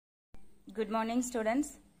Good morning, students.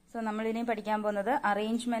 So, നമ്മൾ ഇനി പഠിക്കാൻ പോകുന്നത്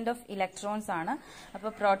arrangement of electrons ആണ്.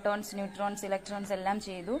 അപ്പോൾ protons, neutrons, electrons എല്ലാം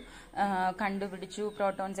ചെയ്തു, കണ്ടുപിടിച്ചു,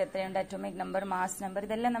 protons എത്രയുണ്ട്, atomic number, mass number,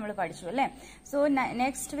 ഇതെല്ലാം നമ്മൾ പഠിച്ചു അല്ലേ? So,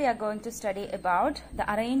 next we are going to study about the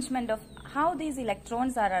arrangement of how these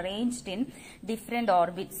electrons are arranged in different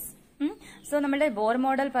orbits. So, നമ്മുടെ Bohr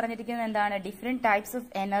model പറഞ്ഞിരിക്കുന്നത് എന്താണ്? Different types of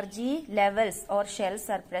energy levels or shells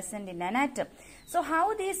are present in an atom. So, how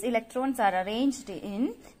these electrons are arranged in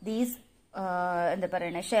these എന്താ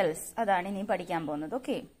പറയുക shells അതാണ് ഇനി പഠിക്കാൻ പോകുന്നത്.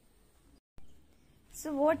 Okay, so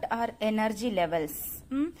what are energy levels?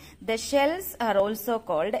 The shells are also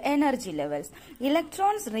called energy levels.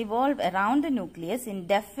 Electrons revolve around the nucleus in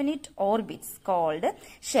definite orbits called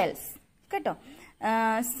shells. കേട്ടോ,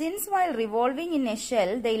 since while revolving in a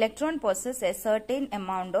shell, the electron possesses a certain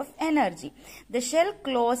amount of energy. The shell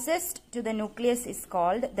closest to the nucleus is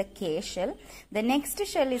called the K shell. The next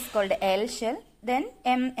shell is called L shell. Then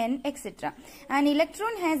M, N, etc. An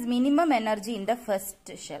electron has minimum energy in the first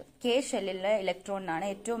shell. K shell electron ആണ്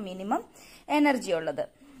ഏറ്റവും minimum energy ഉള്ളത്.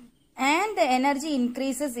 And the energy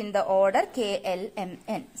increases in the order K, L, M,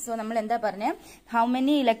 N. So നമ്മൾ എന്താ പറഞ്ഞ, how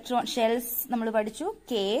many electron shells നമ്മൾ പഠിച്ചു?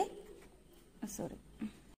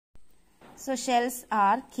 So shells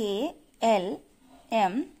are K, L,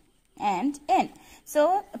 M and N. So,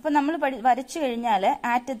 ഇപ്പൊ നമ്മൾ വരച്ചു കഴിഞ്ഞാൽ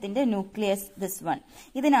ആറ്റത്തിന്റെ ന്യൂക്ലിയസ് ദിസ് വൺ,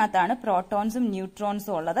 ഇതിനകത്താണ് പ്രോട്ടോൺസും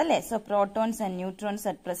ന്യൂട്രോൺസും ഉള്ളത് അല്ലെ. So protons and neutrons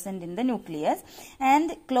R present in the nucleus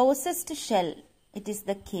and closest shell it is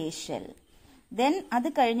the K shell. Then അത്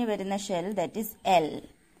കഴിഞ്ഞ് വരുന്ന ഷെൽ ദാറ്റ് ഈസ് എൽ,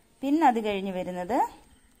 പിന്നെ അത് കഴിഞ്ഞ് വരുന്നത്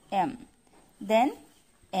എം, ദെൻ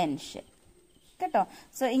എൻ ഷെൽ. കേട്ടോ,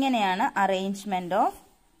 സോ ഇങ്ങനെയാണ് അറേഞ്ച്മെന്റ് ഓഫ്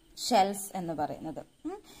ഷെൽസ് എന്ന് പറയുന്നത്.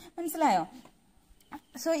 മനസ്സിലായോ?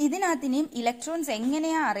 സോ ഇതിനകത്ത് ഇനിയും ഇലക്ട്രോൺസ്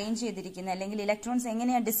എങ്ങനെയാ അറേഞ്ച് ചെയ്തിരിക്കുന്നത് അല്ലെങ്കിൽ ഇലക്ട്രോൺസ്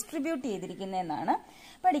എങ്ങനെയാ ഡിസ്ട്രിബ്യൂട്ട് ചെയ്തിരിക്കുന്നത് എന്നാണ്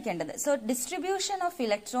പഠിക്കേണ്ടത്. So distribution of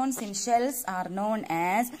electrons in shells R known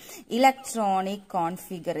as electronic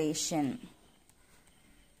configuration.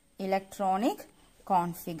 Electronic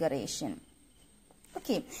configuration.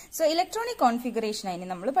 Okay, so electronic configuration ആയി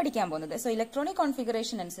നമ്മൾ പഠിക്കാൻ പോകുന്നത്. സോ ഇലക്ട്രോണിക്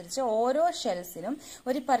കോൺഫിഗറേഷൻ അനുസരിച്ച് ഓരോ ഷെൽസിലും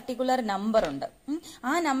ഒരു പർട്ടിക്കുലർ നമ്പർ ഉണ്ട്.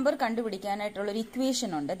 ആ നമ്പർ കണ്ടുപിടിക്കാനായിട്ടുള്ള ഒരു ഇക്വേഷൻ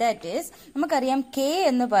ഉണ്ട്. ദാറ്റ് ഈസ്, നമുക്കറിയാം കെ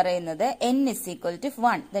എന്ന് പറയുന്നത് n is equal to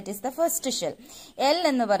 1, that is the first shell. L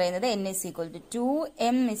എന്ന് പറയുന്നത് n is equal to 2,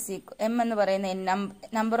 m എന്ന് പറയുന്ന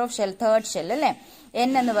number of shell third shell അല്ലെ,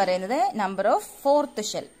 n എന്ന് പറയുന്നത് number of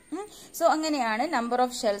fourth shell. So അങ്ങനെയാണ് നമ്പർ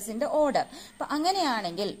ഓഫ് ഷെൽസിന്റെ ഓർഡർ. അപ്പൊ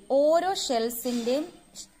അങ്ങനെയാണെങ്കിൽ ഓരോ ഷെൽസിന്റെയും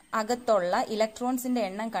അകത്തുള്ള ഇലക്ട്രോൺസിന്റെ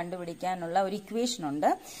എണ്ണം കണ്ടുപിടിക്കാനുള്ള ഒരു ഇക്വേഷൻ ഉണ്ട്.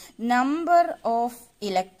 Number of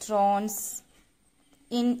electrons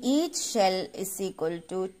in each shell is equal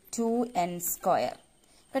to 2n square.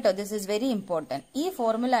 കേട്ടോ, ദിസ് ഈസ് വെരി ഇമ്പോർട്ടന്റ്. ഈ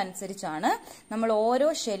ഫോർമുല അനുസരിച്ചാണ് നമ്മൾ ഓരോ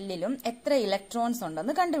ഷെല്ലിലും എത്ര ഇലക്ട്രോൺസ്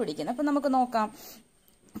ഉണ്ടെന്ന് കണ്ടുപിടിക്കുന്നത്. അപ്പൊ നമുക്ക് നോക്കാം.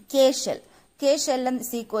 K shell, K shell is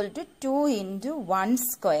equal to 2 into 1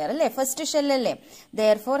 square. അല്ലേ, ഫസ്റ്റ് ഷെൽ അല്ലേ.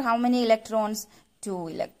 Therefore, how many electrons? 2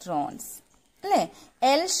 electrons. അല്ലേ,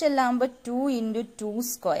 L ഷെൽ ആകുമ്പോൾ 2 into 2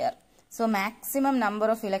 square. So, maximum number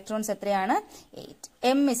of electrons എത്രയാണ്? 8.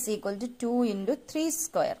 M is equal to 2 into 3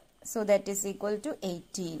 square. So, that is equal to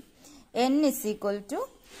 18. N is equal to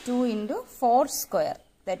 2 into 4 square.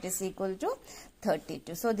 That is equal to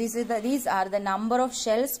 32. So, these are the number of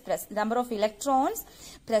shells, number of electrons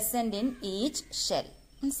present in each shell.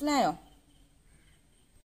 മനസ്സിലായോ?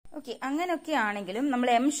 Okay, അങ്ങനെയൊക്കെ ആണെങ്കിലും നമ്മൾ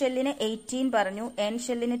M ഷെല്ലിന് 18 പറഞ്ഞു, N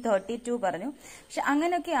ഷെല്ലിന് 32 പറഞ്ഞു. പക്ഷെ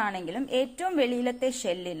അങ്ങനെയൊക്കെ ആണെങ്കിലും ഏറ്റവും വെളിയിലത്തെ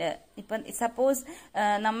ഷെല്ലില് ഇപ്പം സപ്പോസ്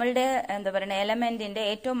നമ്മളുടെ എന്താ പറയുക എലമെന്റിന്റെ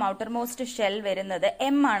ഏറ്റവും ഔട്ടർ മോസ്റ്റ് ഷെൽ വരുന്നത്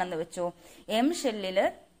എം ആണെന്ന് വെച്ചോ. എം ഷെല്ലില്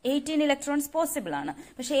 18 ഇലക്ട്രോൺസ് പോസിബിൾ ആണ്.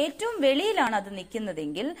 പക്ഷെ ഏറ്റവും വെളിയിലാണ് അത്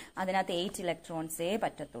നിൽക്കുന്നതെങ്കിൽ അതിനകത്ത് 8 ഇലക്ട്രോൺസേ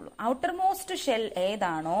പറ്റത്തുള്ളൂ. ഔട്ടർ മോസ്റ്റ് ഷെൽ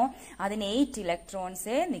ഏതാണോ അതിന് 8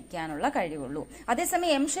 ഇലക്ട്രോൺസേ നിൽക്കാനുള്ള കഴിവുള്ളൂ.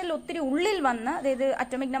 അതേസമയം എം ഷെൽ ഒത്തിരി ഉള്ളിൽ വന്ന്, അതായത്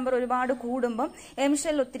അറ്റോമിക് നമ്പർ ഒരുപാട് കൂടുമ്പം എം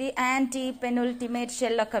ഷെൽ ഒത്തിരി ആന്റി പെനുൾട്ടിമേറ്റ്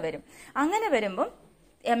ഷെല്ലൊക്കെ വരും. അങ്ങനെ വരുമ്പം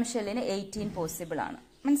എം ഷെല്ലിന് 18 പോസിബിൾ ആണ്.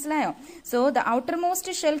 മനസ്സിലായോ? So the outer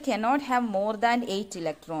most shell cannot have more than 8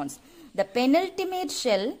 electrons. The penultimate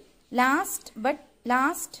shell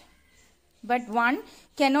last but one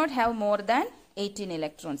cannot have more than 18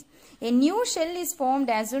 electrons. A new shell is formed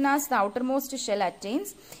as soon as the outermost shell attains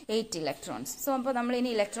 8 electrons. So, അപ്പോൾ നമ്മൾ ഇനി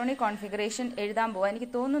electronic configuration എഴുതാൻ പോവാം. എനിക്ക്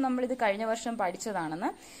തോന്നുന്നു നമ്മൾ ഇത് കഴിഞ്ഞ വർഷം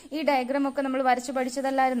പഠിച്ചതാണെന്ന്. ഈ ഡയഗ്രാം ഒക്കെ നമ്മൾ വരച്ച്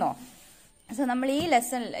പഠിച്ചതല്ലായിരുന്നോ? സോ നമ്മൾ ഈ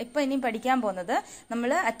ലെസൺ ഇപ്പൊ ഇനി പഠിക്കാൻ പോകുന്നത്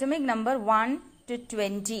നമ്മൾ അറ്റോമിക് നമ്പർ 1 to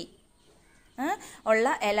 20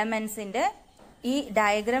 ഉള്ള എലമെന്റ്സിന്റെ ഈ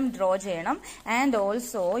ഡയഗ്രാം ഡ്രോ ചെയ്യണം. And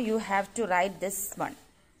also you have to right this one.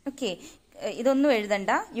 Okay, ഇതൊന്നും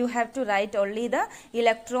എഴുതണ്ട. You have to right only the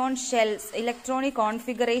electron shells, electronic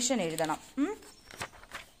configuration എഴുതണം.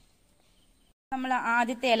 നമ്മൾ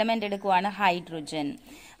ആദ്യത്തെ element എടുക്കുവാണ് hydrogen.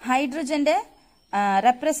 ഹൈഡ്രജന്റെ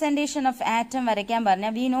representation of atom വരയ്ക്കാൻ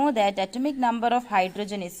പറഞ്ഞാൽ we know that atomic number of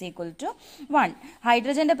hydrogen is equal to 1.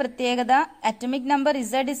 ഹൈഡ്രജന്റെ പ്രത്യേകത atomic number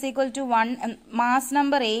Z is equal to 1, mass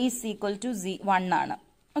number A is equal to 1 ആണ്.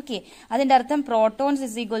 Okay, അതിന്റെ അർത്ഥം protons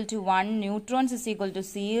is equal to 1, neutrons is equal to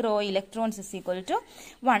 0, electrons is equal to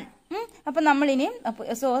 1. അപ്പൊ നമ്മൾ ഇനി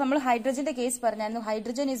നമ്മൾ ഹൈഡ്രജന്റെ case പറഞ്ഞായിരുന്നു.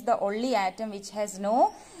 Hydrogen is the only atom which has no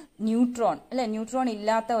neutron, അല്ലെ? Neutron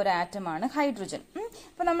ഇല്ലാത്ത ഒരു ആറ്റമാണ് ഹൈഡ്രജൻ.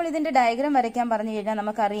 അപ്പൊ നമ്മൾ ഇതിന്റെ ഡയഗ്രാം വരയ്ക്കാൻ പറഞ്ഞു കഴിഞ്ഞാൽ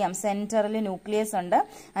നമുക്കറിയാം സെന്ററിൽ ന്യൂക്ലിയസ് ഉണ്ട്,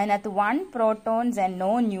 അതിനകത്ത് 1 പ്രോട്ടോൺസ് ആൻഡ്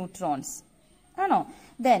നോ ന്യൂട്രോൺസ് ആണോ?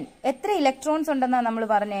 ദെൻ എത്ര ഇലക്ട്രോൺസ് ഉണ്ടെന്നാ നമ്മൾ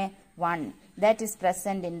പറഞ്ഞേ? 1. That is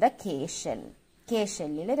present in the K shell. K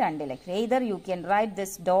ഷെല്ലിൽ 2 electron. Either you can write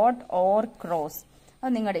this dot or cross,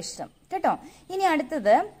 അത് നിങ്ങളുടെ ഇഷ്ടം കേട്ടോ. ഇനി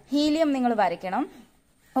അടുത്തത് ഹീലിയം നിങ്ങൾ വരയ്ക്കണം.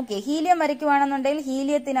 Okay, helium വരയ്ക്കുവാണെന്നുണ്ടെങ്കിൽ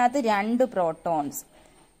ഹീലിയത്തിനകത്ത് 2 protons,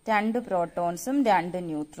 2 പ്രോട്ടോൺസും 2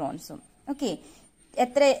 ന്യൂട്രോൺസും. ഓക്കെ,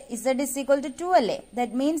 എത്ര? Z is equal to 2 അല്ലേ?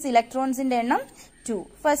 ദാറ്റ് മീൻസ് ഇലക്ട്രോൺസിന്റെ എണ്ണം 2.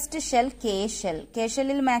 First shell K shell. K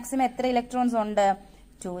ഷെല്ലിൽ മാക്സിമം എത്ര ഇലക്ട്രോൺസ് ഉണ്ട്?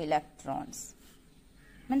 2 ഇലക്ട്രോൺസ്.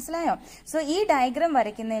 മനസ്സിലായോ? സോ ഈ ഡയഗ്രാം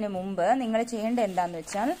വരയ്ക്കുന്നതിന് മുമ്പ് നിങ്ങൾ ചെയ്യേണ്ടത് എന്താന്ന്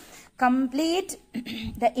വെച്ചാൽ complete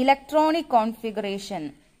the electronic configuration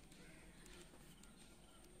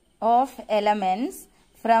of elements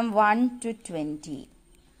from 1 to 20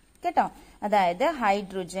 കേട്ടോ. അതായത്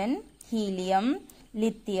hydrogen, helium,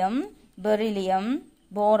 lithium, beryllium,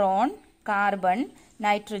 boron, carbon,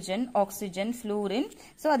 nitrogen, oxygen, fluorine.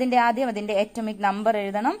 So ആദ്യം അതിന്റെ അറ്റോമിക് നമ്പർ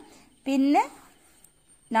എഴുതണം, പിന്നെ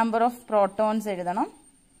നമ്പർ ഓഫ് പ്രോട്ടോൺസ് എഴുതണം.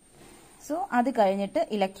 സോ അത് കഴിഞ്ഞിട്ട്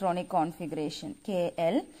ഇലക്ട്രോണിക് കോൺഫിഗറേഷൻ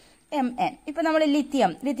KLMN. ഇപ്പൊ നമ്മൾ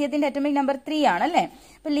ലിഥിയത്തിന്റെ അറ്റോമിക് നമ്പർ 3 ആണ് അല്ലെ?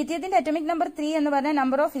 അപ്പൊ ലിഥിയത്തിന്റെ അറ്റോമിക് നമ്പർ 3 എന്ന് പറഞ്ഞാൽ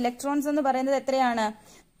നമ്പർ ഓഫ് ഇലക്ട്രോൺസ് എന്ന് പറയുന്നത് എത്രയാണ്?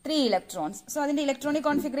 3 ഇലക്ട്രോൺസ്. സോ അതിന്റെ ഇലക്ട്രോണിക്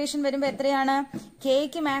കോൺഫിഗറേഷൻ വരുമ്പോൾ എത്രയാണ്?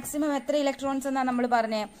 കെക്ക് മാക്സിമം എത്ര ഇലക്ട്രോൺസ് എന്നാണ് നമ്മൾ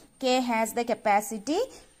പറഞ്ഞത്? K has the capacity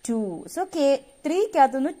 2. So K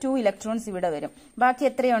 3-കകത്തുനിന്ന് 2 electrons ഇവിടെ വരും. ബാക്കി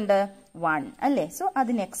എത്രയുണ്ട്? 1 അല്ലേ? സോ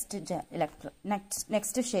അത്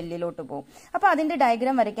നെക്സ്റ്റ് ഷെല്ലിലോട്ട് പോകും. അപ്പൊ അതിന്റെ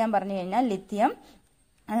ഡയഗ്രാം വരയ്ക്കാൻ പറഞ്ഞു കഴിഞ്ഞാൽ ലിഥിയം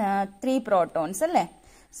 3 പ്രോട്ടോൺസ് അല്ലേ?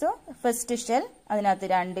 സോ ഫസ്റ്റ് ഷെൽ അതിനകത്ത്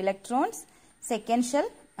 2 ഇലക്ട്രോൺസ്, സെക്കൻഡ് ഷെൽ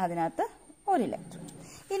അതിനകത്ത് 1 ഇലക്ട്രോൺ.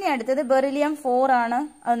 ഇനി അടുത്തത് ബെറിലിയം 4 ആണ്,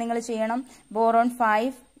 അത് നിങ്ങൾ ചെയ്യണം. Boron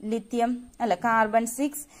 5, lithium carbon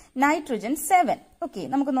 6, nitrogen 7. Okay,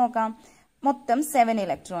 നമുക്ക് നോക്കാം. മൊത്തം 7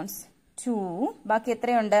 ഇലക്ട്രോൺസ്, 2, ബാക്കി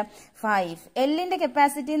എത്രയുണ്ട്? 5. എല്ലിന്റെ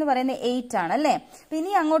കപ്പാസിറ്റി എന്ന് പറയുന്നത് 8 ആണ് അല്ലേ? അപ്പൊ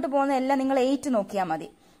ഇനി അങ്ങോട്ട് പോകുന്ന എല്ലാം നിങ്ങൾ 8 നോക്കിയാൽ മതി.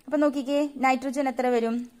 അപ്പൊ നോക്കിക്കേ, നൈട്രജൻ എത്ര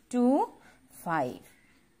വരും? 2, 5.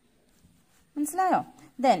 മനസ്സിലായോ?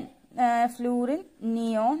 ദെൻ ഫ്ലൂറിൻ,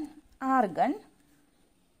 നിയോൺ, ആർഗൺ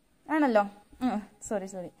ആണല്ലോ. സോറി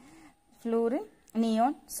ഫ്ലൂറിൻ,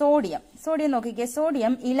 നിയോൺ, സോഡിയം നോക്കിക്കേ,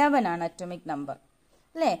 സോഡിയം 11 ആണ് അറ്റോമിക് നമ്പർ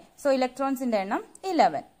അല്ലേ? സോ ഇലക്ട്രോൺസിന്റെ എണ്ണം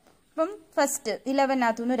 11. അപ്പം ഫസ്റ്റ്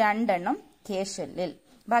 11-നകത്തുനിന്ന് 2 എണ്ണം കെ ഷെല്ലിൽ,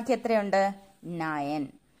 ബാക്കി എത്രയുണ്ട്? 9.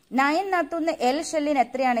 9-നകത്തുനിന്ന് എൽ ഷെല്ലിന്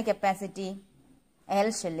എത്രയാണ് കപ്പാസിറ്റി?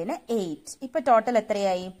 എൽ ഷെല്ലിന് 8. ഇപ്പൊ ടോട്ടൽ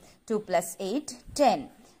എത്രയായി? 2 + 8 10.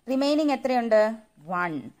 റിമൈനിങ് എത്രയുണ്ട്?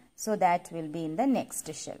 1. So that will be in the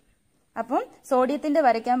next shell. അപ്പം സോഡിയത്തിന്റെ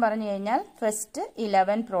വരയ്ക്കാൻ പറഞ്ഞു കഴിഞ്ഞാൽ ഫസ്റ്റ്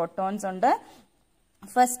 11 പ്രോട്ടോൺസ് ഉണ്ട്,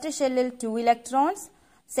 ഫസ്റ്റ് ഷെല്ലിൽ 2 ഇലക്ട്രോൺസ്,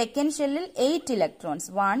 സെക്കൻഡ് ഷെല്ലിൽ 8 ഇലക്ട്രോൺസ്.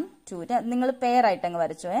 1, 2 നിങ്ങൾ പെയർ ആയിട്ട് അങ്ങ്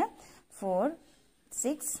വരച്ചോ. 4,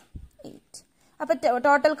 6, 8. അപ്പൊ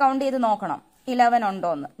ടോട്ടൽ കൗണ്ട് ചെയ്ത് നോക്കണം 11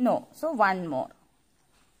 ഉണ്ടോന്ന്. നോ. So 1 more.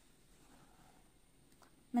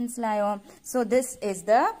 മനസ്സിലായോ? So this is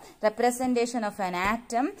the representation of an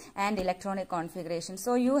atom and electronic configuration.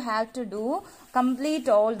 So you have to do complete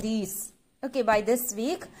all these. Okay, by this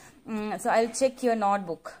week. So I'll check your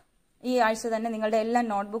notebook. ഈ ആഴ്ച തന്നെ നിങ്ങളുടെ എല്ലാ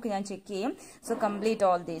notebook ഞാൻ check ചെയ്യും. So complete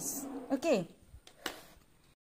all these. Okay.